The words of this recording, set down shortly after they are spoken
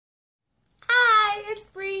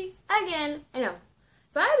again, I know.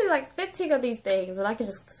 So I do like 15 of these things, and I could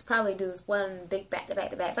just probably do this one big back to back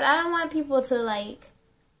to back. But I don't want people to like,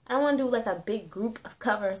 I don't want to do like a big group of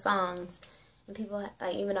cover songs, and people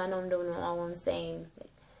like, even though I know I'm doing them all on the same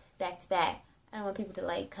like back to back, I don't want people to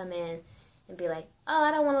like come in and be like, oh,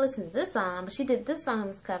 I don't want to listen to this song, but she did this song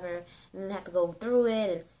this cover, and then have to go through it,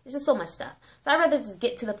 and it's just so much stuff. So I'd rather just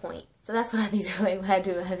get to the point. So that's what I be doing when I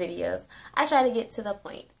do my videos. I try to get to the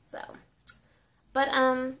point. So, but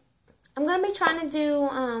I'm gonna be trying to do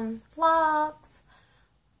vlogs.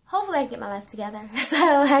 Hopefully I can get my life together so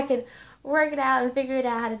I can work it out and figure it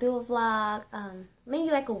out how to do a vlog.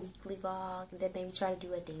 Maybe like a weekly vlog, and then maybe try to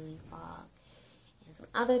do a daily vlog and some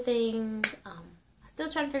other things. Still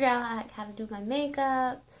trying to figure out how to do my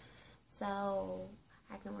makeup, so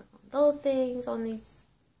I can work on those things on these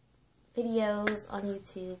videos on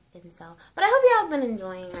YouTube. And so, but I hope y'all have been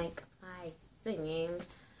enjoying like my singing.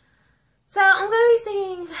 So I'm gonna be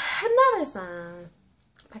singing another song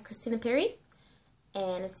by Christina Perri,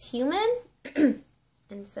 and it's Human.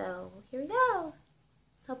 And so here we go.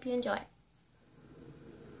 Hope you enjoy.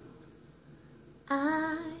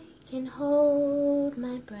 I can hold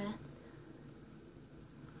my breath,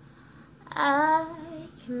 I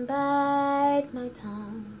can bite my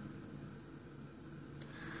tongue,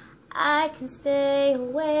 I can stay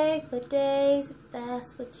awake for days if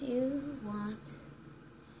that's what you want.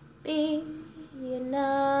 Be your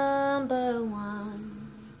number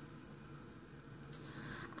one.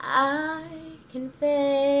 I can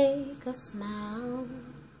fake a smile,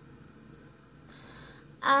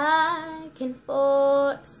 I can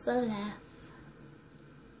force a laugh,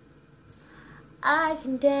 I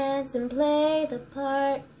can dance and play the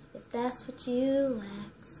part if that's what you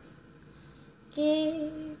ask.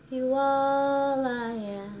 Give you all I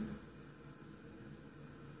am.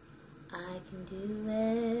 I can do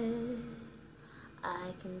it.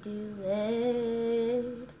 I can do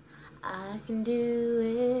it. I can do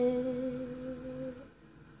it.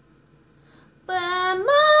 But I'm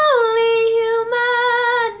only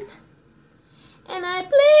human, and I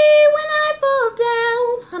bleed when I fall down.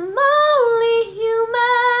 I'm only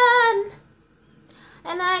human,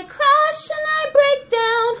 and I crash and I break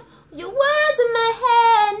down. Your words in my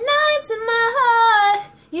head, knives in my heart.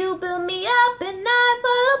 You build me up and I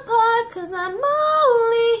fall apart, 'cause I'm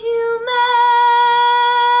only human.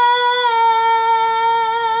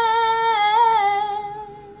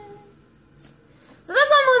 So that's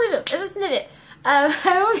all I'm going to do. It's a snippet. I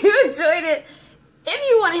hope you enjoyed it. If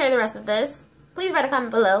you want to hear the rest of this, please write a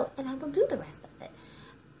comment below, and I will do the rest of it.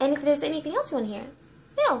 And if there's anything else you want to hear,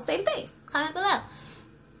 still, same thing. Comment below.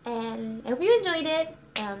 And I hope you enjoyed it.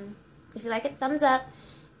 If you like it, thumbs up.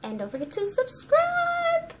 And don't forget to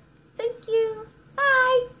subscribe. Thank you.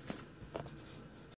 Bye.